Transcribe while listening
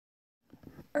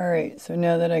Alright, so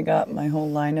now that I got my whole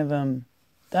line of them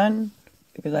done,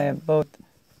 because I have both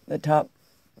the top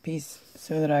piece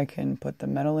so that I can put the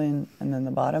metal in and then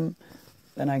the bottom,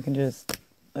 then I can just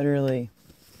literally,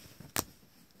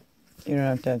 you don't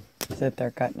have to sit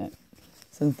there cutting it,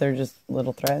 since they're just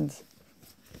little threads.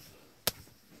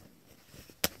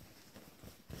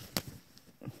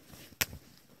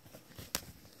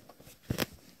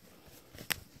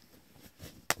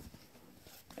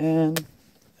 And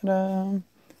ta-da!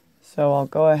 So I'll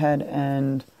go ahead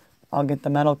and I'll get the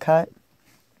metal cut,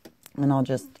 and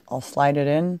I'll slide it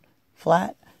in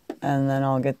flat, and then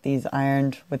I'll get these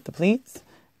ironed with the pleats,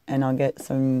 and I'll get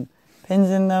some pins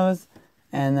in those,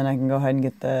 and then I can go ahead and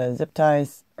get the zip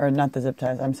ties, or not the zip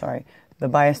ties, I'm sorry, the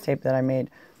bias tape that I made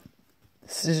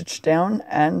stitched down,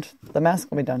 and the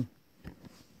mask will be done.